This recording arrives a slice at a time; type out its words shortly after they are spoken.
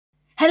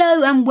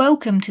Hello and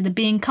welcome to the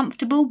Being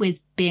Comfortable with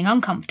Being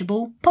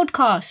Uncomfortable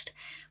podcast,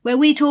 where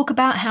we talk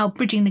about how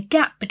bridging the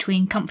gap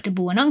between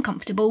comfortable and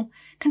uncomfortable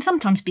can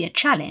sometimes be a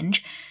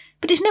challenge,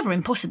 but is never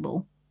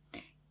impossible.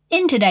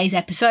 In today's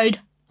episode,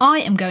 I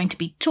am going to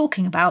be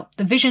talking about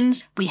the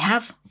visions we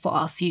have for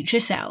our future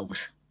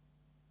selves.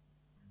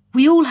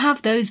 We all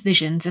have those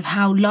visions of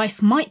how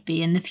life might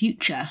be in the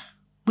future.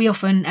 We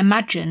often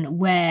imagine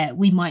where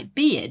we might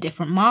be at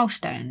different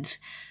milestones,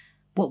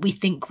 what we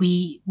think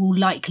we will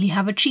likely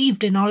have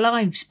achieved in our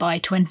lives by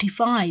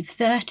 25,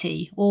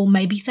 30, or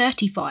maybe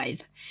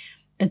 35.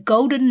 The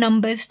golden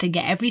numbers to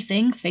get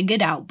everything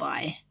figured out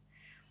by.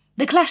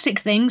 The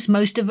classic things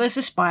most of us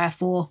aspire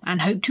for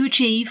and hope to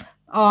achieve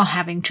are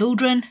having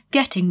children,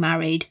 getting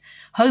married,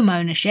 home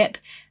ownership,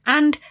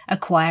 and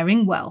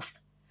acquiring wealth.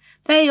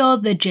 They are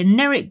the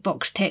generic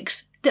box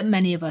ticks that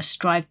many of us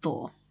strive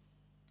for.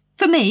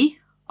 For me,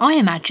 I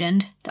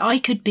imagined that I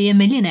could be a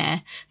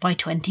millionaire by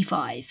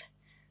 25.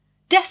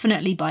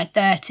 Definitely by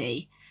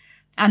 30,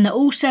 and that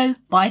also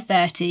by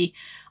 30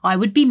 I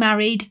would be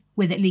married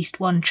with at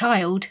least one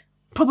child,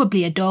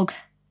 probably a dog,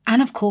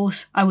 and of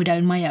course I would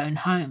own my own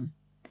home.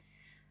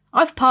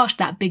 I've passed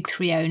that big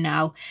 30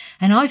 now,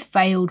 and I've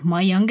failed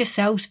my younger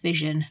self's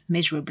vision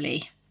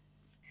miserably.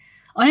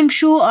 I am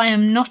sure I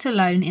am not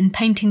alone in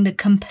painting the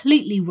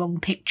completely wrong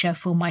picture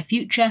for my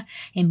future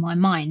in my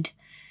mind.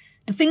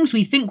 The things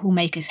we think will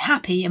make us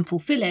happy and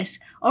fulfill us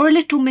are a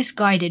little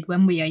misguided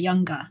when we are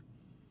younger.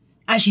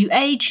 As you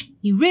age,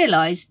 you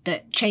realise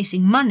that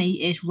chasing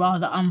money is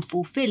rather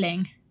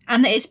unfulfilling,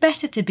 and that it's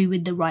better to be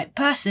with the right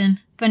person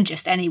than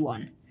just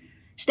anyone.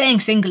 Staying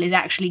single is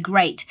actually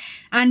great,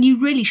 and you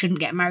really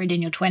shouldn't get married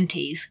in your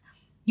 20s.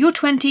 Your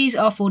 20s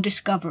are for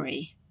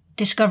discovery.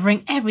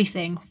 Discovering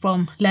everything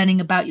from learning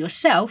about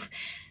yourself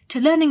to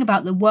learning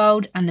about the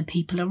world and the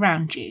people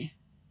around you.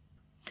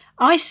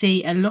 I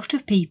see a lot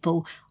of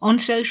people on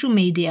social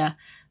media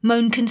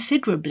moan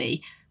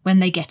considerably when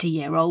they get a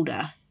year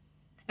older.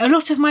 A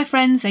lot of my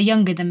friends are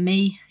younger than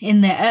me,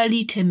 in their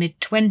early to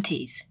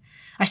mid-20s.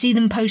 I see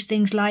them post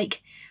things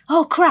like,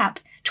 "Oh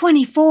crap,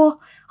 24,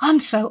 I'm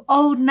so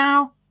old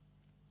now."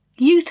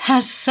 Youth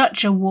has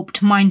such a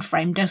warped mind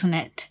frame, doesn't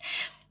it?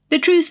 The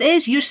truth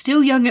is you're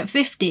still young at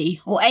 50,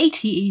 or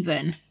 80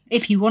 even,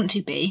 if you want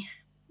to be.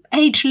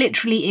 Age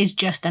literally is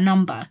just a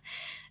number,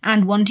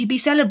 and one to be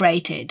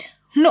celebrated,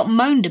 not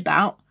moaned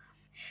about.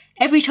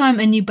 Every time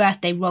a new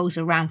birthday rolls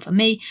around for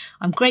me,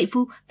 I'm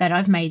grateful that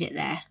I've made it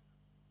there.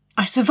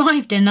 I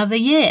survived another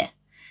year.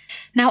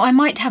 Now, I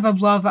might have a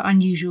rather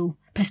unusual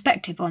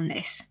perspective on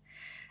this.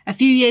 A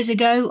few years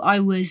ago,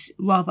 I was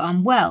rather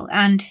unwell,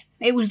 and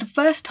it was the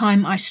first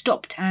time I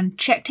stopped and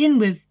checked in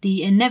with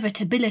the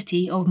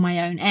inevitability of my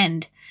own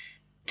end.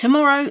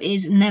 Tomorrow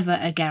is never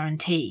a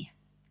guarantee.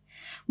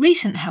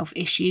 Recent health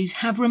issues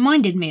have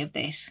reminded me of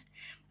this,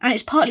 and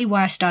it's partly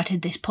why I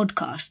started this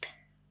podcast.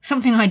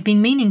 Something I'd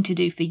been meaning to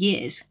do for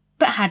years,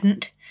 but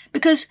hadn't,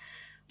 because,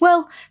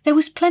 well, there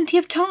was plenty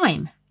of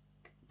time.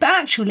 But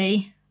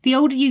actually, the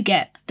older you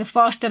get, the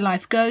faster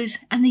life goes,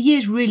 and the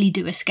years really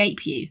do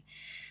escape you.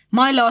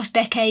 My last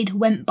decade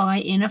went by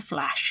in a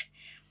flash.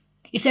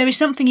 If there is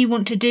something you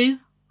want to do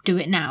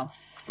it now.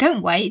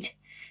 Don't wait.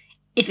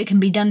 If it can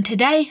be done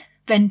today,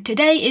 then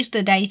today is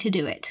the day to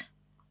do it,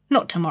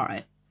 not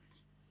tomorrow.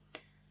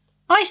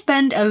 I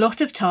spend a lot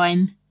of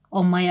time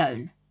on my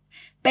own.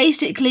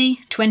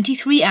 Basically,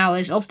 23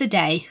 hours of the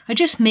day are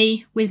just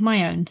me with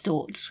my own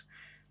thoughts.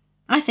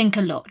 I think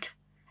a lot,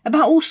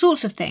 about all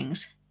sorts of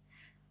things.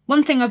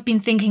 One thing I've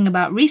been thinking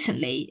about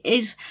recently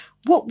is,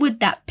 what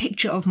would that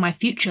picture of my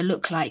future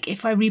look like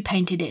if I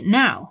repainted it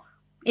now?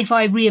 If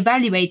I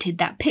re-evaluated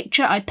that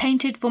picture I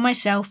painted for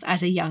myself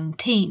as a young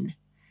teen?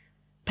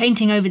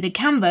 Painting over the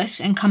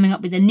canvas and coming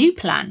up with a new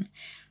plan.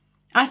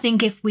 I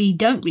think if we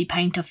don't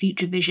repaint our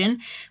future vision,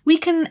 we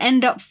can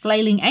end up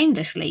flailing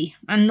aimlessly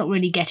and not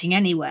really getting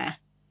anywhere.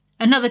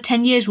 Another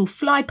 10 years will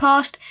fly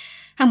past,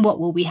 and what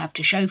will we have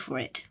to show for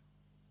it?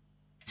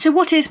 So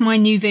what is my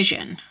new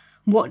vision?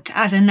 What,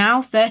 as a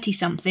now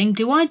 30-something,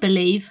 do I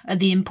believe are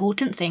the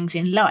important things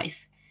in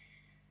life?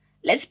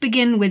 Let's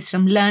begin with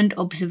some learned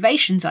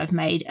observations I've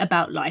made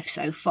about life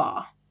so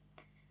far.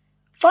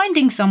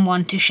 Finding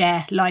someone to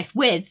share life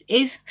with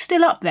is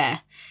still up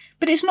there,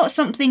 but it's not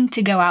something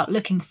to go out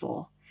looking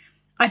for.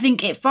 I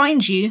think it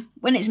finds you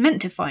when it's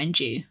meant to find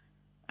you.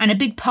 And a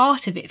big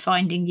part of it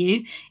finding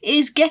you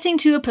is getting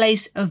to a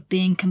place of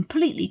being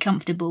completely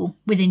comfortable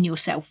within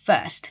yourself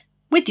first,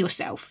 with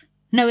yourself,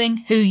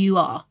 knowing who you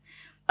are.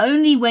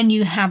 Only when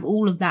you have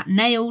all of that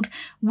nailed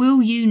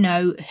will you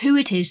know who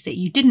it is that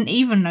you didn't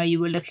even know you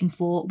were looking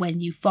for when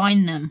you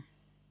find them.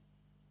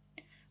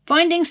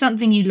 Finding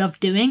something you love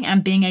doing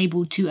and being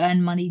able to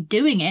earn money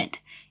doing it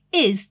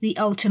is the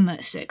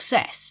ultimate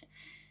success.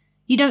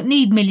 You don't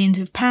need millions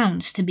of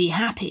pounds to be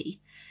happy.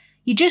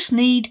 You just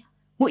need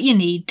what you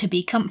need to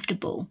be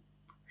comfortable.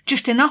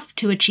 Just enough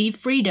to achieve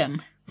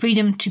freedom.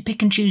 Freedom to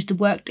pick and choose the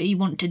work that you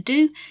want to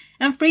do,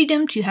 and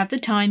freedom to have the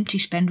time to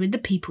spend with the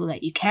people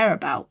that you care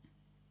about.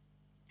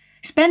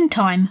 Spend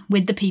time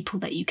with the people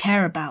that you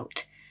care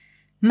about.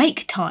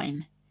 Make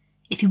time.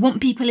 If you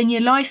want people in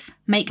your life,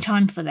 make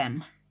time for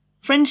them.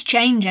 Friends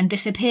change and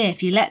disappear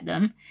if you let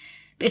them,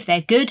 but if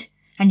they're good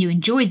and you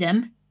enjoy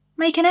them,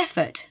 make an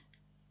effort.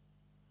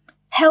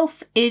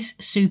 Health is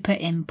super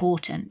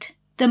important.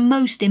 The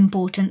most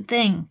important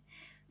thing.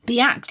 Be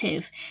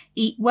active,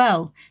 eat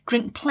well,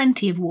 drink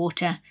plenty of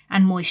water,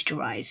 and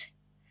moisturise.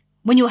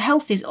 When your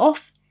health is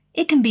off,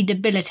 it can be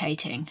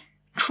debilitating.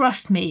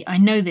 Trust me, I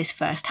know this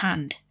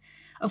firsthand.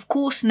 Of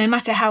course, no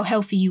matter how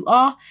healthy you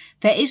are,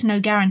 there is no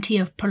guarantee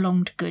of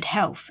prolonged good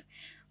health.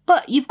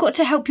 But you've got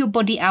to help your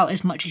body out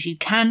as much as you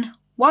can,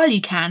 while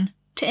you can,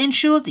 to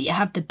ensure that you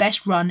have the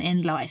best run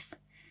in life.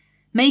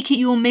 Make it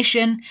your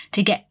mission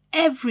to get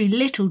every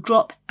little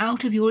drop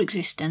out of your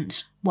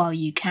existence while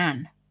you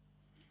can.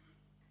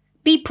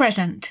 Be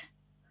present.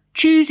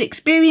 Choose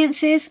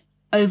experiences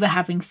over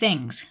having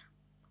things.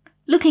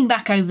 Looking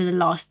back over the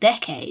last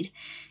decade,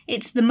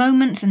 it's the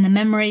moments and the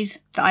memories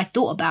that I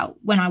thought about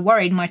when I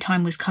worried my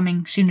time was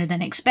coming sooner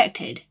than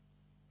expected,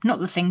 not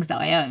the things that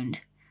I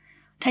owned.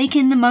 Take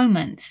in the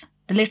moments,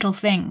 the little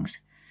things,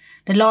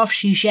 the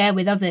laughs you share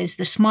with others,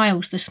 the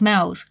smiles, the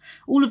smells,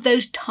 all of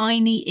those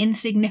tiny,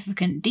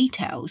 insignificant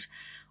details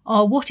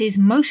are what is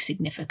most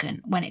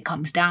significant when it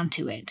comes down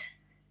to it.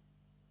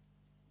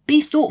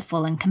 Be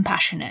thoughtful and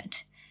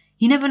compassionate.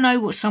 You never know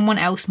what someone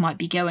else might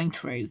be going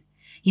through.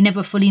 You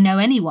never fully know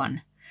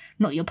anyone.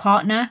 Not your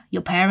partner,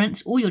 your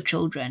parents, or your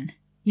children.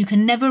 You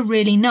can never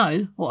really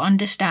know or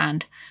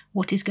understand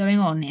what is going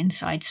on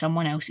inside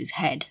someone else's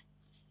head.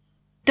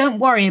 Don't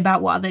worry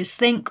about what others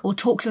think or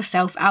talk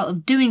yourself out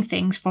of doing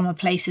things from a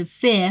place of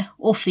fear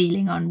or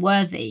feeling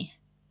unworthy.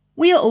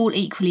 We are all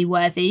equally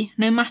worthy,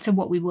 no matter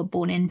what we were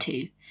born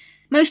into.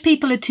 Most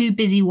people are too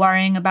busy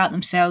worrying about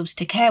themselves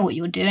to care what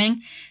you're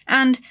doing,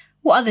 and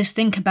what others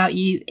think about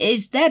you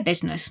is their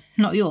business,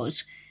 not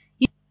yours.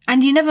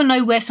 And you never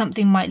know where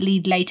something might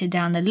lead later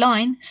down the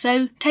line,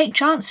 so take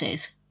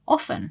chances,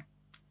 often.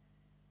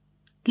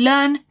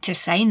 Learn to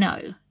say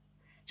no.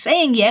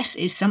 Saying yes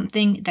is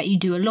something that you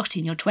do a lot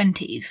in your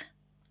 20s.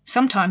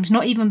 Sometimes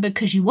not even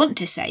because you want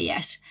to say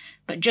yes,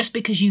 but just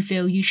because you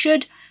feel you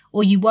should,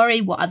 or you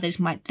worry what others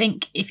might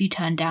think if you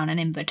turn down an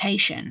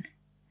invitation.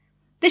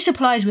 This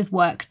applies with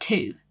work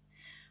too.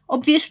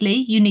 Obviously,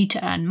 you need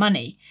to earn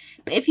money,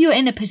 but if you're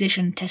in a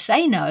position to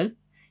say no,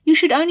 you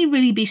should only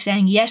really be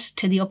saying yes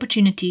to the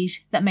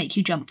opportunities that make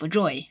you jump for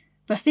joy,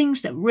 the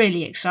things that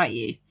really excite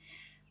you.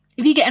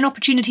 If you get an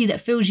opportunity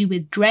that fills you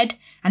with dread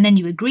and then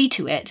you agree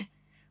to it,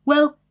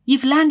 well,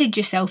 you've landed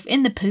yourself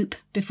in the poop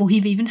before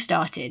you've even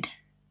started.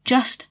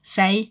 Just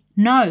say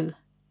no.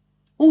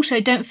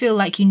 Also, don't feel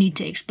like you need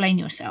to explain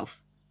yourself.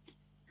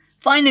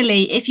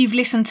 Finally, if you've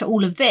listened to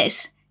all of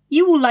this,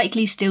 you will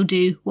likely still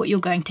do what you're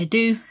going to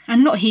do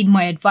and not heed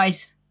my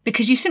advice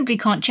because you simply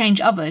can't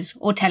change others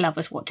or tell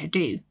others what to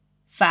do.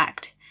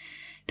 Fact.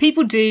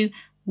 People do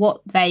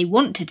what they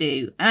want to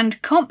do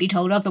and can't be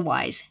told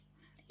otherwise,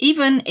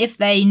 even if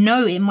they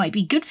know it might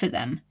be good for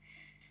them.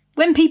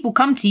 When people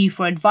come to you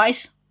for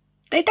advice,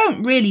 they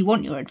don't really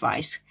want your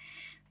advice.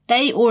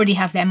 They already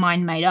have their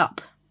mind made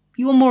up.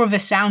 You're more of a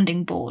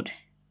sounding board.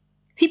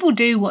 People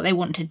do what they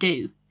want to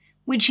do,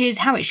 which is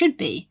how it should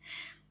be.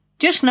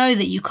 Just know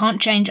that you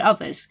can't change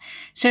others,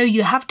 so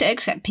you have to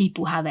accept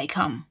people how they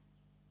come.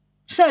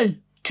 So,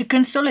 to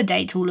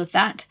consolidate all of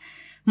that,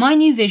 my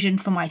new vision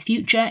for my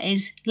future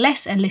is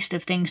less a list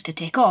of things to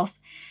tick off,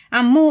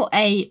 and more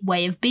a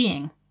way of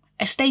being,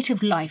 a state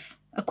of life,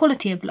 a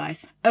quality of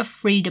life, a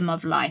freedom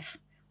of life.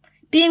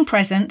 Being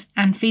present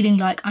and feeling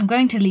like I'm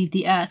going to leave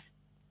the earth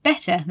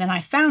better than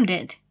I found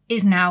it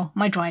is now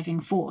my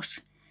driving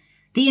force.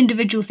 The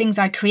individual things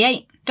I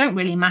create don't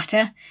really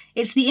matter,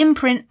 it's the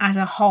imprint as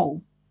a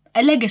whole.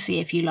 A legacy,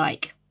 if you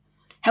like.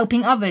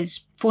 Helping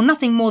others for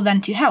nothing more than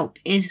to help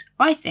is,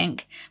 I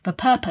think, the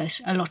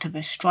purpose a lot of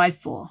us strive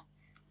for.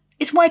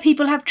 It's why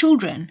people have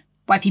children,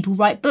 why people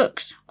write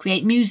books,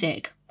 create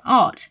music,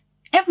 art,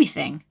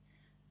 everything.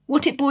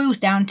 What it boils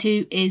down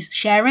to is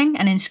sharing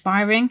and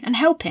inspiring and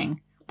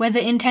helping, whether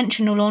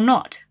intentional or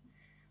not.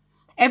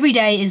 Every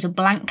day is a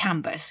blank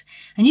canvas,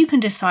 and you can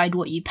decide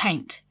what you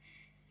paint.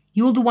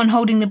 You're the one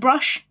holding the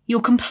brush,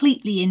 you're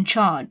completely in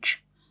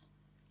charge.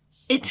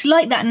 It's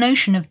like that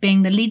notion of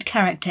being the lead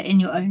character in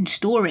your own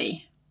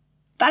story.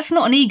 That's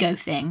not an ego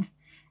thing.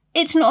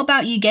 It's not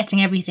about you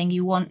getting everything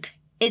you want.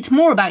 It's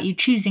more about you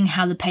choosing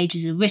how the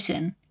pages are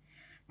written.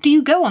 Do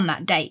you go on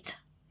that date?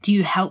 Do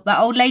you help that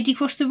old lady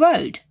cross the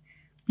road?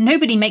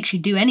 Nobody makes you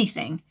do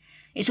anything.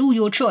 It's all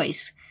your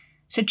choice.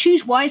 So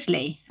choose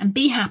wisely and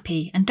be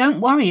happy and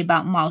don't worry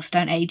about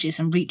milestone ages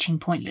and reaching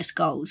pointless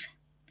goals.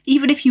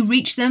 Even if you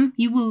reach them,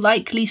 you will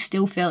likely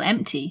still feel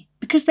empty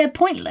because they're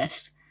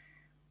pointless.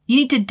 You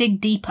need to dig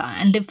deeper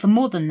and live for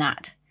more than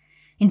that.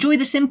 Enjoy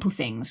the simple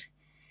things.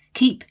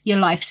 Keep your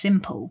life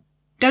simple.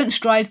 Don't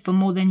strive for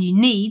more than you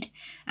need,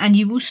 and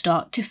you will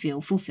start to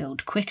feel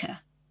fulfilled quicker.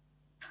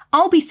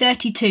 I'll be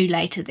 32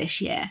 later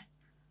this year.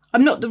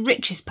 I'm not the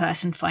richest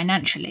person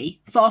financially,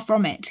 far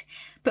from it,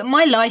 but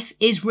my life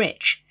is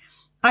rich.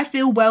 I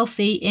feel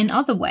wealthy in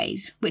other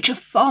ways, which are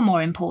far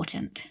more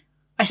important.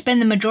 I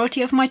spend the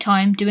majority of my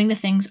time doing the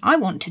things I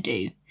want to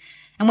do,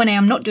 and when I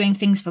am not doing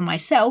things for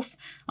myself,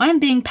 I am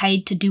being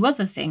paid to do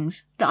other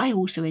things that I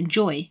also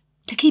enjoy,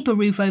 to keep a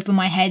roof over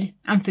my head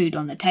and food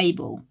on the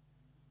table.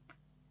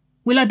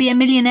 Will I be a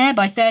millionaire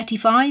by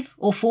 35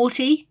 or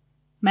 40?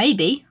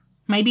 Maybe,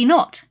 maybe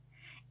not.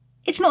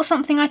 It's not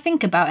something I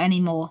think about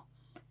anymore.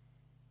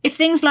 If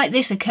things like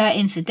this occur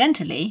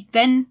incidentally,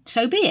 then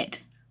so be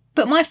it.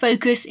 But my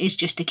focus is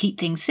just to keep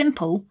things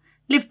simple,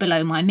 live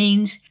below my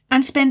means,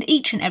 and spend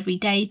each and every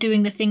day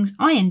doing the things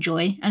I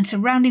enjoy and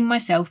surrounding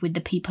myself with the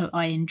people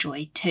I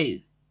enjoy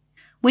too.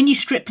 When you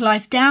strip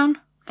life down,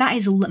 that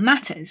is all that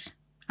matters,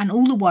 and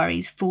all the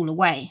worries fall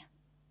away.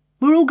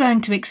 We're all going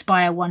to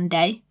expire one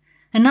day,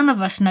 and none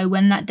of us know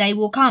when that day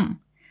will come.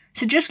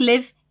 So just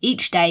live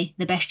each day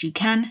the best you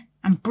can,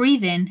 and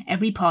breathe in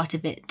every part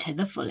of it to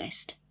the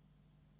fullest.